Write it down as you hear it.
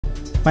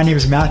My name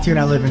is Matthew and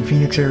I live in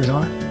Phoenix,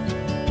 Arizona.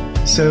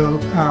 So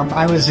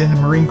I was in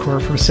the Marine Corps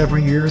for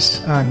several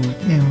years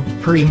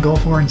in Persian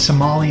Gulf War in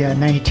Somalia,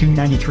 92,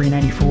 93,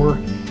 94,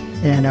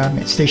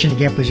 and stationed at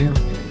Camp Lejeune.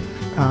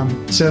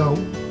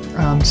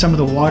 Some of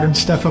the water and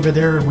stuff over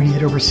there, when you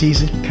get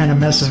overseas, it kind of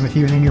messes with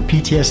you, and then your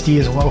PTSD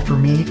as well for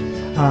me.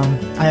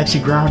 I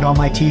actually ground all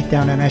my teeth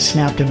down and I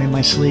snapped them in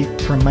my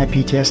sleep from my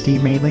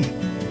PTSD mainly.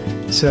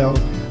 So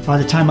by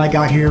the time I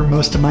got here,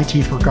 most of my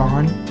teeth were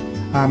gone.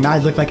 I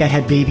looked like I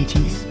had baby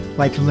teeth,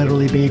 like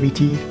literally baby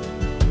teeth,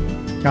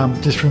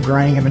 just from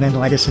grinding them and then,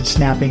 like I said,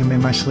 snapping them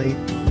in my sleep.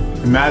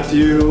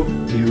 Matthew,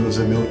 he was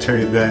a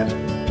military vet.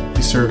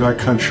 He served our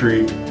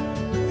country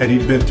and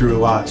he'd been through a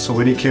lot. So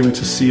when he came in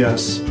to see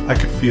us, I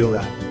could feel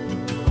that.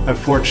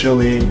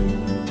 Unfortunately,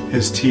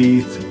 his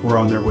teeth were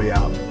on their way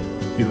out.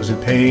 He was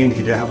in pain,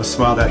 he didn't have a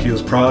smile that he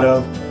was proud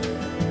of,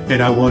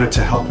 and I wanted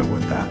to help him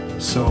with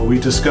that. So we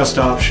discussed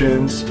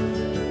options,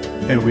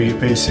 and we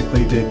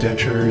basically did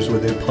dentures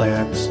with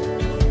implants.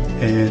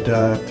 And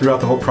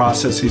throughout the whole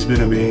process, he's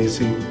been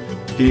amazing.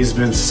 He's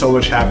been so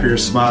much happier,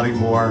 smiling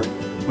more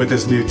with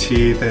his new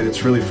teeth, and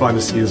it's really fun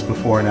to see his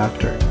before and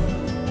after.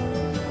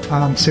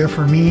 So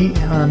for me,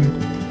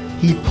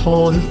 he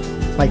pulled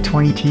like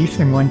 20 teeth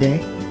in one day,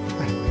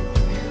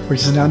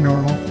 which is not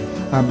normal,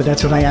 but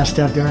that's what I asked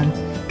to have done.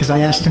 Because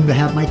I asked him to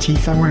have my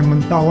teeth. I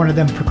wanted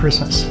them for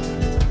Christmas.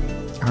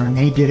 And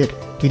he did it.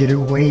 He did it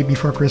way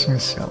before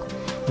Christmas, so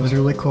it was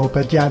really cool.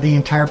 But yeah, the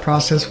entire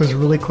process was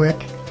really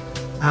quick.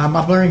 I'm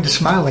learning to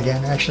smile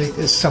again. Actually,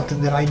 it's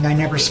something that I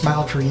never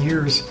smiled for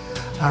years.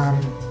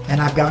 And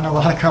I've gotten a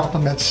lot of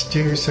compliments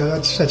too, so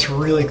that's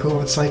really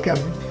cool. It's like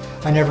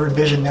I never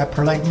envisioned that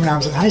part. Like when I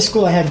was in high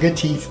school, I had good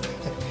teeth,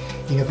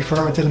 before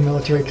I went to the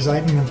military, because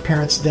I had my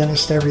parents,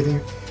 dentist,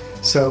 everything.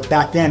 So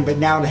back then, but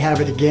now to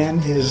have it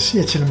again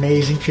it's an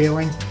amazing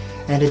feeling,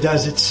 and it's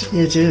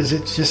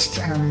just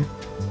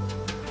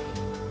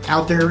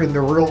out there in the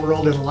real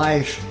world in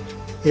life,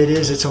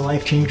 it's a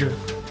life changer.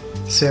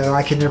 So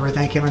I can never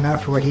thank him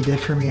enough for what he did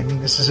for me. I mean,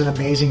 this is an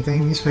amazing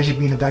thing, especially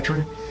being a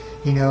veteran.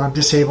 I'm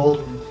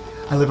disabled.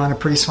 I live on a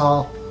pretty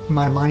small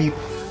amount of money,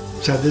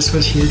 so this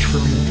was huge for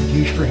me,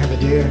 huge for him to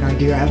do, and I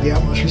have the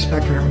utmost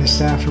respect for him and his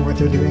staff for what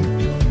they're doing.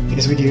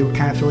 Because we do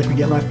kind of feel like we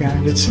get left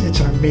behind. It's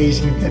an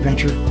amazing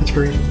adventure. It's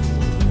great.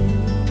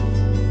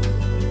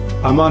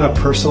 I'm on a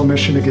personal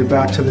mission to give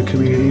back to the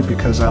community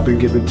because I've been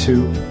given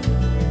two.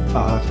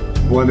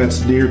 One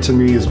that's near to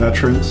me is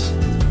veterans.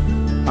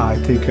 I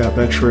think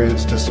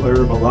veterans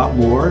deserve a lot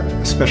more,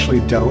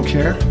 especially dental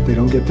care. They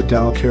don't get the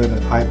dental care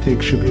that I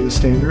think should be the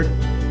standard.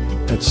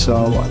 And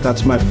so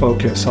that's my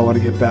focus. I want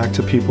to give back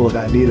to people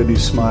that need a new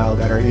smile,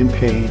 that are in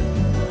pain,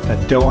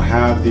 that don't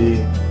have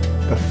the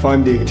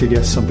funding to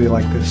get something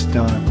like this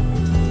done.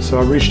 So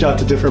I reached out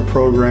to different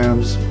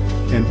programs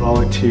and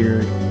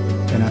volunteered,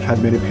 and I've had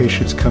many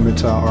patients come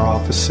into our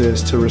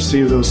offices to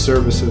receive those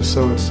services.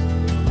 So it's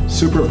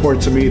super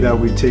important to me that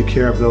we take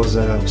care of those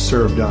that have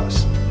served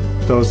us,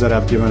 those that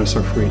have given us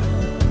our freedom.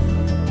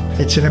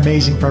 It's an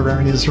amazing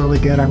program. It is really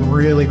good. I'm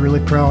really,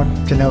 really proud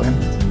to know him.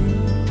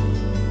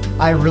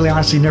 I really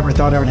honestly never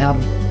thought I would have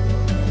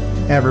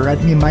him, ever. I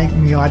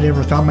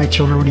never thought my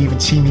children would even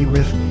see me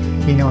with,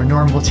 a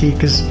normal teeth,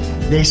 because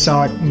they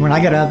saw it when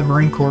I got out of the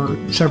Marine Corps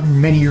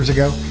many years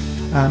ago.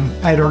 I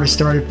had already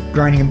started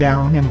grinding them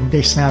down and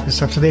they snap and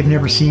stuff, so they've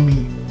never seen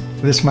me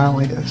with a smile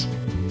like this.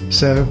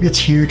 So it's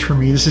huge for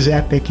me. This is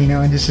epic,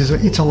 and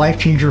it's a life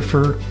changer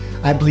for,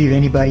 I believe,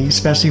 anybody,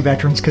 especially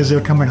veterans, because they're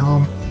coming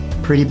home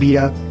pretty beat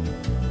up.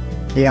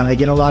 Yeah, they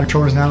get a lot of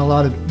chores, not a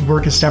lot of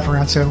work and stuff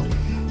around, so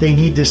they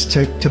need this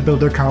to build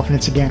their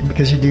confidence again,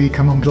 because you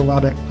come home with a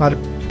lot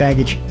of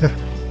baggage.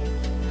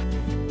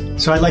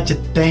 So I'd like to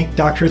thank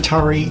Dr.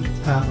 Athari,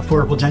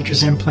 Affordable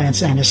Dentures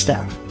Implants, and his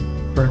staff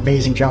for an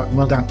amazing job.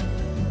 Well done.